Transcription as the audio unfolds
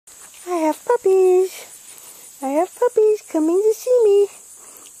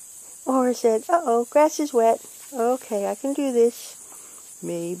Nora said, uh-oh, grass is wet. Okay, I can do this.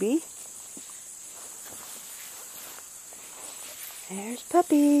 Maybe. There's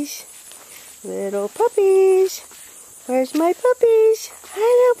puppies. Little puppies. Where's my puppies?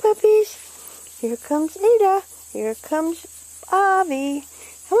 Hello, puppies. Here comes Ada. Here comes Avi.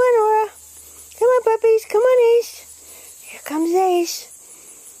 Come on, Nora. Come on, puppies. Come on, Ace. Here comes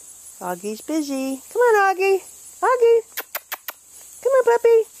Ace. Augie's busy. Come on, Augie. Augie. Come on,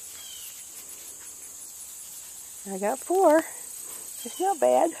 puppy. I got 4. It's not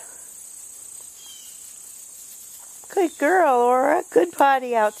bad. Good girl, Laura. Good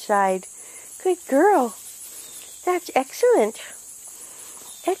potty outside. Good girl. That's excellent.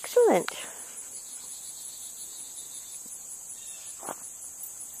 Excellent.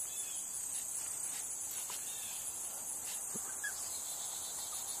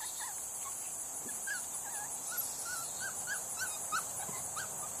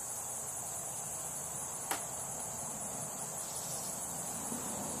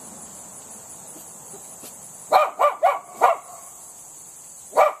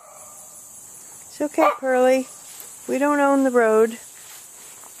 It's okay, Pearlie. We don't own the road.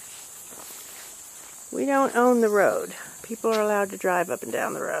 We don't own the road. People are allowed to drive up and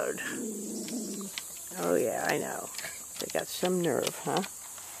down the road. Oh yeah, I know. They got some nerve, huh?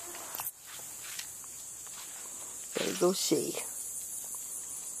 Better go see.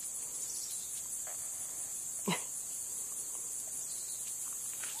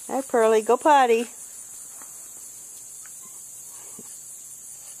 Hi, Pearlie. Go potty.